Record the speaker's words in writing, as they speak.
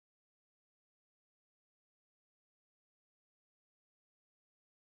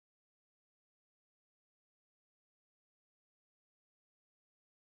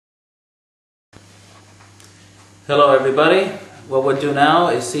Hello everybody. What we'll do now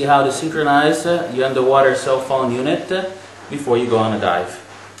is see how to synchronize your underwater cell phone unit before you go on a dive.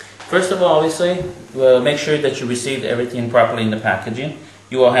 First of all, obviously, make sure that you received everything properly in the packaging.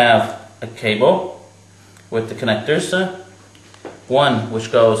 You will have a cable with the connectors, one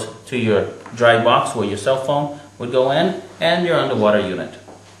which goes to your dry box where your cell phone would go in, and your underwater unit.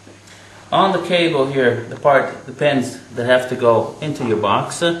 On the cable here, the pins that have to go into your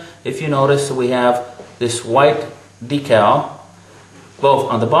box, if you notice, we have this white decal both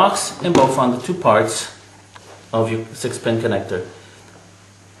on the box and both on the two parts of your 6-pin connector.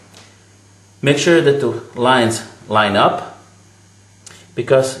 Make sure that the lines line up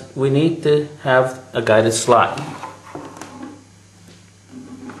because we need to have a guided slot.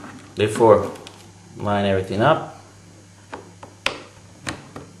 Therefore, line everything up.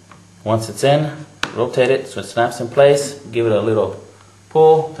 Once it's in, rotate it so it snaps in place. Give it a little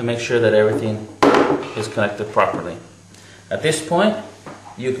pull to make sure that everything is connected properly. At this point,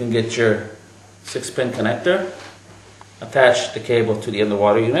 you can get your 6-pin connector, attach the cable to the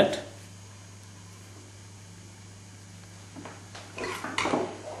underwater unit,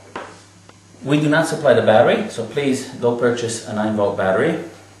 we do not supply the battery, so please go purchase a 9-volt battery.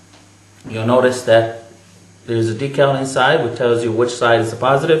 You'll notice that there's a decal inside which tells you which side is the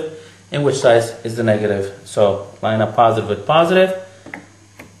positive and which side is the negative. So line up positive with positive,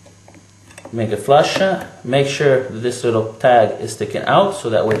 make it flush, make sure that this little tag is sticking out so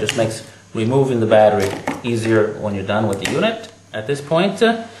that way it just makes removing the battery easier when you're done with the unit. At this point,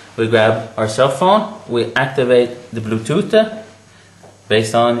 we grab our cell phone, we activate the Bluetooth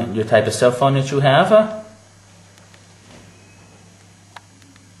based on your type of cell phone that you have.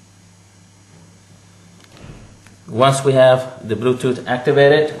 Once we have the Bluetooth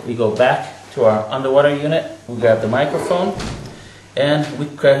activated, we go back to our underwater unit, we grab the microphone, and we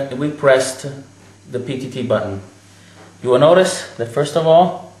pressed the PTT button. You will notice that first of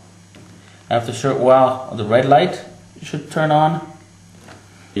all, after a short while, the red light should turn on.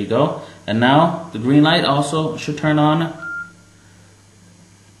 There you go. And now the green light also should turn on.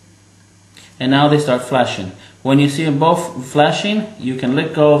 And now they start flashing. When you see them both flashing, you can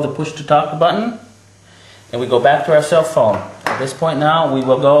let go of the push to talk button. And we go back to our cell phone. At this point now, we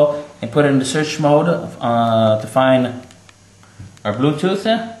will go and put it in the search mode to find our Bluetooth,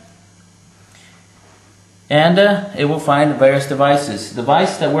 and it will find various devices. The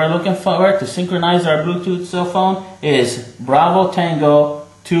device that we're looking for to synchronize our Bluetooth cell phone is Bravo Tango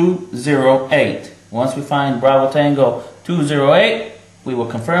 208. Once we find Bravo Tango 208, we will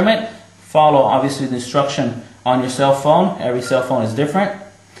confirm it. Follow obviously the instruction on your cell phone. Every cell phone is different.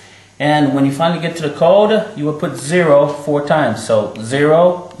 And when you finally get to the code, you will put 0 4 times. So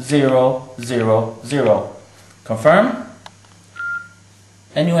 0 0 0 0. Confirm.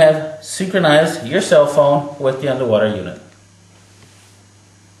 And you have synchronized your cell phone with the underwater unit.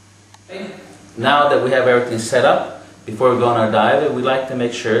 Now that we have everything set up, before we go on our dive, we like to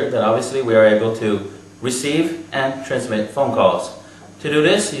make sure that obviously we are able to receive and transmit phone calls. To do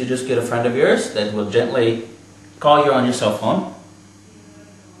this, you just get a friend of yours that will gently call you on your cell phone.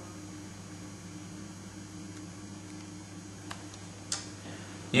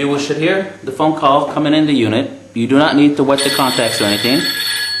 You should hear the phone call coming in the unit. You do not need to wet the contacts or anything.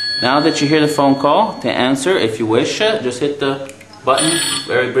 Now that you hear the phone call, to answer, if you wish, just hit the button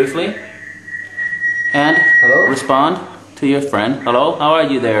very briefly and Hello? Respond to your friend. Hello, how are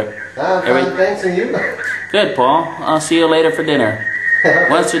you there? I'm fine, thanks, and you? Good, Paul. I'll see you later for dinner.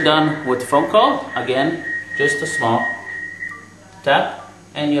 Once you're done with the phone call, again, just a small tap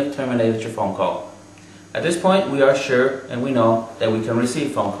and you have terminated your phone call. At this point, we are sure and we know that we can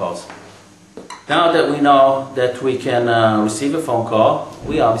receive phone calls. Now that we know that we can receive a phone call,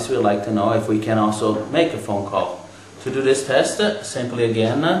 we obviously would like to know if we can also make a phone call. To do this test, simply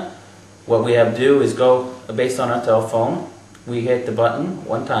again, what we have to do is go based on our telephone. We hit the button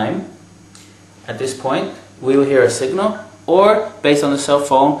one time. At this point, we will hear a signal, or based on the cell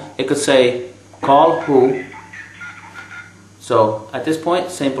phone, it could say, call who. So at this point,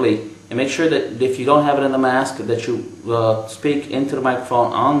 simply, and make sure that if you don't have it in the mask, that you speak into the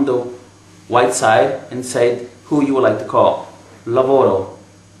microphone on the white side and say who you would like to call. Lavoro.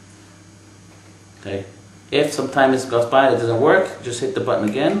 Okay. If some time goes by and it doesn't work, just hit the button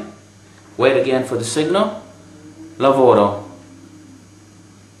again. Wait again for the signal. Lavoro.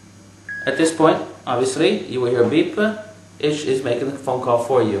 At this point, obviously, you will hear a beep. It is making the phone call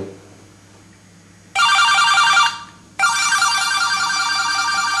for you.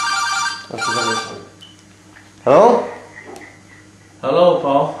 Hello? Hello,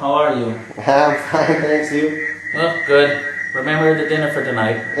 Paul. How are you? I'm fine, thanks, you? Oh, good. remember the dinner for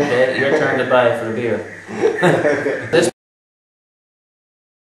tonight. Okay, your turn to buy for the beer. At this